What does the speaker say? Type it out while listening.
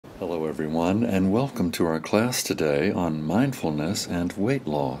Hello everyone, and welcome to our class today on mindfulness and weight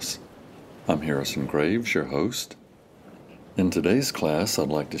loss. I'm Harrison Graves, your host. In today's class, I'd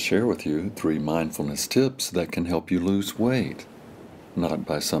like to share with you 3 mindfulness tips that can help you lose weight, not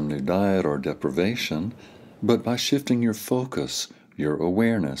by some new diet or deprivation, but by shifting your focus, your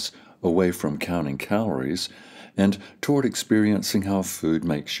awareness, away from counting calories and toward experiencing how food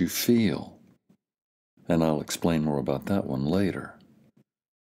makes you feel. And I'll explain more about that one later.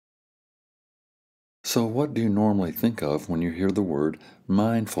 So what do you normally think of when you hear the word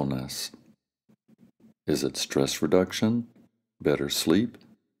mindfulness? Is it stress reduction, better sleep,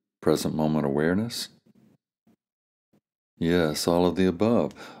 present moment awareness? Yes, all of the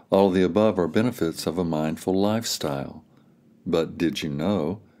above. All of the above are benefits of a mindful lifestyle. But did you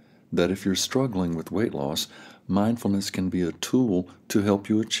know that if you're struggling with weight loss, mindfulness can be a tool to help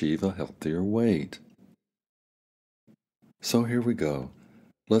you achieve a healthier weight? So here we go.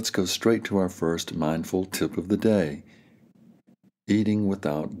 Let's go straight to our first mindful tip of the day: eating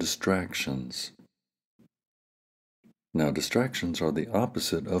without distractions. Now, distractions are the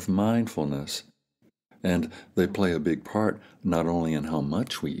opposite of mindfulness, and they play a big part not only in how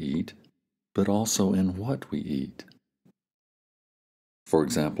much we eat, but also in what we eat. For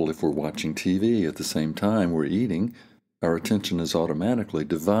example, if we're watching TV at the same time we're eating, our attention is automatically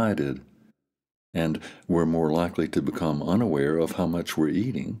divided, and we're more likely to become unaware of how much we're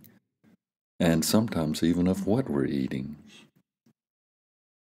eating, and sometimes even of what we're eating.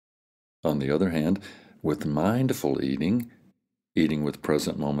 On the other hand, with mindful eating, eating with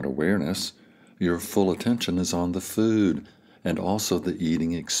present moment awareness, your full attention is on the food and also the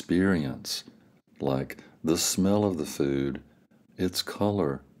eating experience, like the smell of the food, its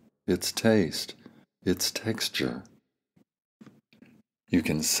color, its taste, its texture. You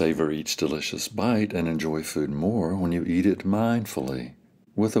can savor each delicious bite and enjoy food more when you eat it mindfully,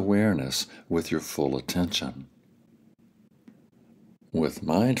 with awareness, with your full attention. With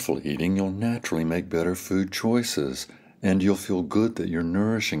mindful eating, you'll naturally make better food choices, and you'll feel good that you're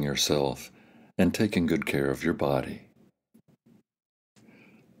nourishing yourself and taking good care of your body.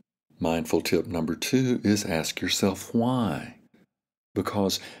 Mindful tip number 2 is ask yourself why.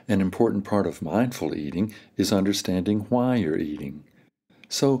 Because an important part of mindful eating is understanding why you're eating.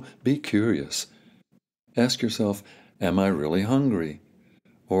 So be curious. Ask yourself, am I really hungry?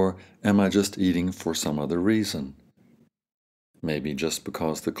 Or am I just eating for some other reason? Maybe just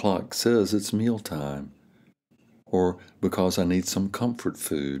because the clock says it's mealtime, or because I need some comfort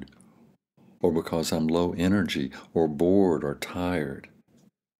food, or because I'm low energy, or bored, or tired.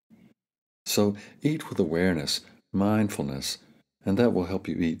 So eat with awareness, mindfulness, and that will help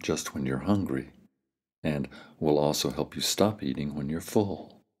you eat just when you're hungry, and will also help you stop eating when you're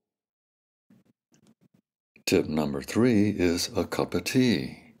full. Tip number 3 is a cup of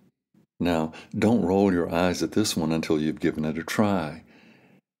tea. Now, don't roll your eyes at this one until you've given it a try.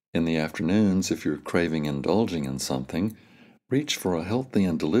 In the afternoons, if you're craving indulging in something, reach for a healthy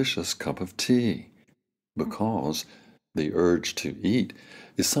and delicious cup of tea, because the urge to eat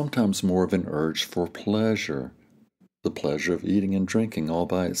is sometimes more of an urge for pleasure, the pleasure of eating and drinking all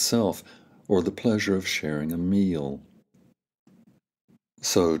by itself, or the pleasure of sharing a meal.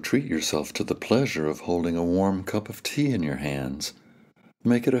 So treat yourself to the pleasure of holding a warm cup of tea in your hands.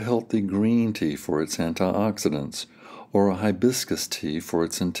 Make it a healthy green tea for its antioxidants, or a hibiscus tea for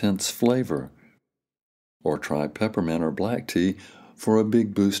its intense flavor, or try peppermint or black tea for a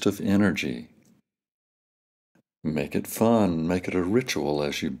big boost of energy. Make it fun, make it a ritual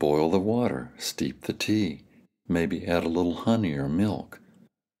as you boil the water, steep the tea, maybe add a little honey or milk.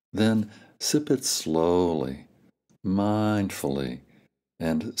 Then sip it slowly, mindfully,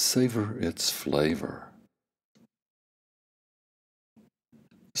 and savor its flavor.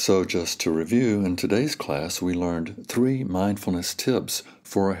 So just to review, in today's class we learned 3 mindfulness tips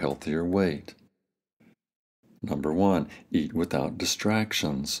for a healthier weight. Number 1, eat without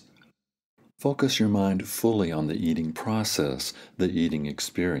distractions. Focus your mind fully on the eating process, the eating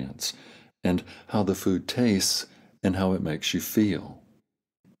experience, and how the food tastes and how it makes you feel.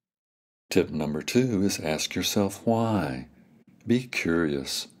 Tip number 2 is ask yourself why. Be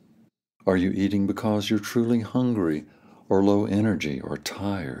curious. Are you eating because you're truly hungry, or low energy, or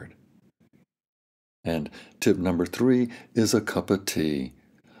tired? And tip number 3 is a cup of tea,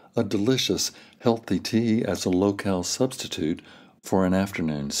 a delicious, healthy tea as a low-cal substitute for an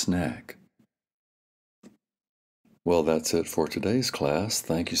afternoon snack. Well, that's it for today's class.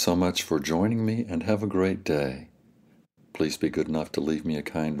 Thank you so much for joining me, and have a great day. Please be good enough to leave me a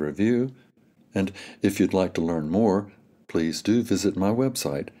kind review, and if you'd like to learn more, please do visit my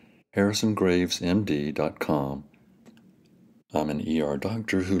website, harrisongravesmd.com. I'm an ER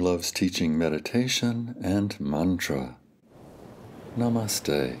doctor who loves teaching meditation and mantra.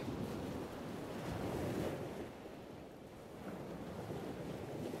 Namaste.